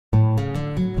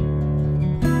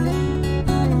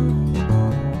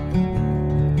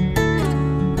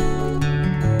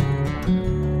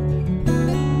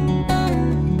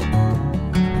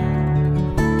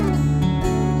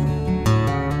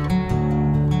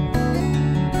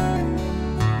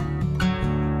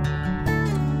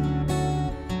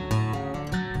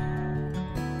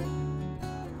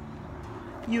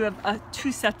you have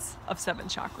 2 sets of 7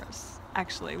 chakras,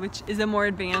 actually, which is a more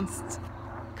advanced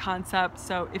concept.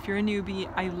 So if you're a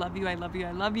newbie, I love you, I love you,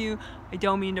 I love you. I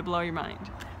don't mean to blow your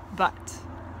mind, but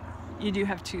you do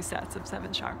have 2 sets of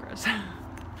 7 chakras.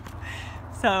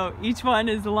 So each one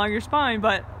is along your spine,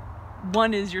 but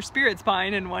one is your spirit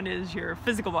spine and one is your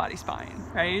physical body spine,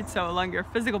 right? So along your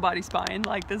physical body spine,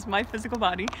 like this is my physical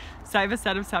body, so I have a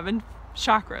set of 7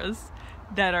 chakras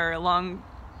that are along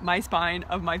my spine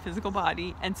of my physical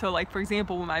body. And so, like, for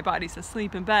example, when my body's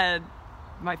asleep in bed,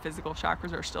 my physical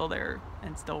chakras are still there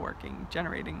and still working,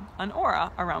 generating an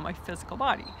aura around my physical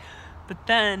body. But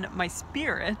then my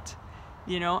spirit,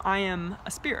 you know, I am a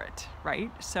spirit,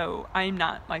 right? So I'm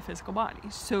not my physical body.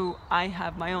 So I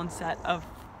have my own set of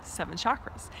 7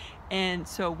 chakras. And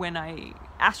so when I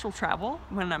astral travel,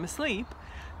 when I'm asleep,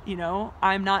 you know,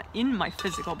 I'm not in my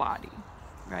physical body,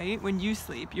 right? When you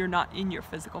sleep, you're not in your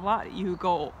physical body. You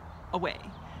go away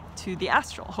to the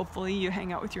astral. Hopefully you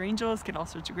hang out with your angels, get all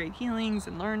sorts of great healings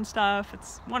and learn stuff.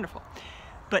 It's wonderful.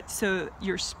 But so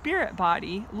your spirit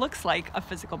body looks like a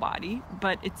physical body,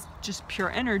 but it's just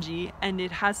pure energy, and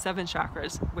it has 7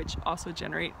 chakras, which also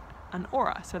generate an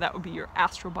aura. So that would be your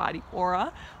astral body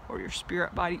aura or your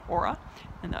spirit body aura,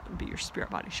 and that would be your spirit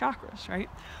body chakras, right?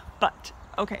 But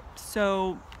okay,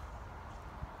 so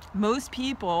most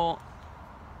people,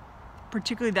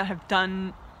 particularly that have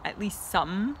done at least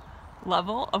some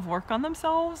level of work on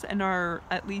themselves and are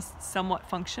at least somewhat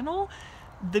functional,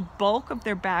 the bulk of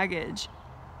their baggage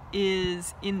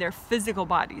is in their physical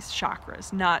body's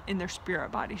chakras, not in their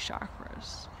spirit body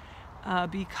chakras,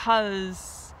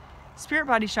 because spirit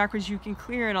body chakras you can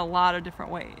clear in a lot of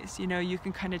different ways. You know, you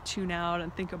can kind of tune out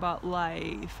and think about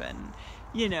life and,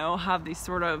 you know, have these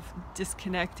sort of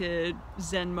disconnected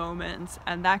Zen moments,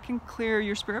 and that can clear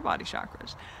your spirit body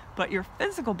chakras. But your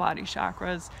physical body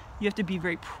chakras, you have to be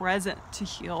very present to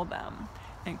heal them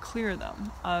and clear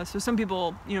them. So some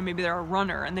people, you know, maybe they're a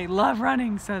runner and they love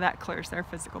running, so that clears their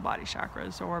physical body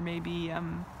chakras. Or maybe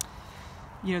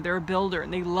you know, they're a builder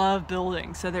and they love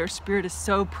building, so their spirit is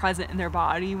so present in their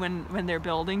body when they're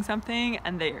building something,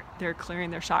 and they're clearing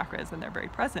their chakras and they're very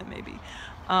present maybe.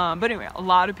 But anyway, a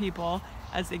lot of people,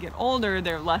 as they get older,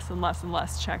 they're less and less and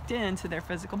less checked into their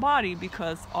physical body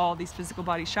because all these physical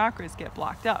body chakras get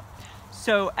blocked up.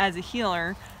 So as a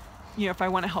healer, you know, if I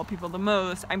want to help people the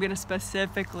most, I'm going to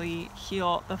specifically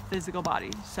heal the physical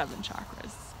body 7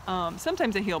 chakras.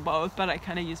 Sometimes I heal both, but I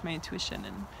kind of use my intuition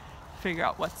and figure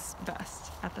out what's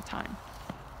best at the time.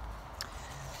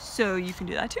 So you can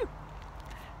do that too.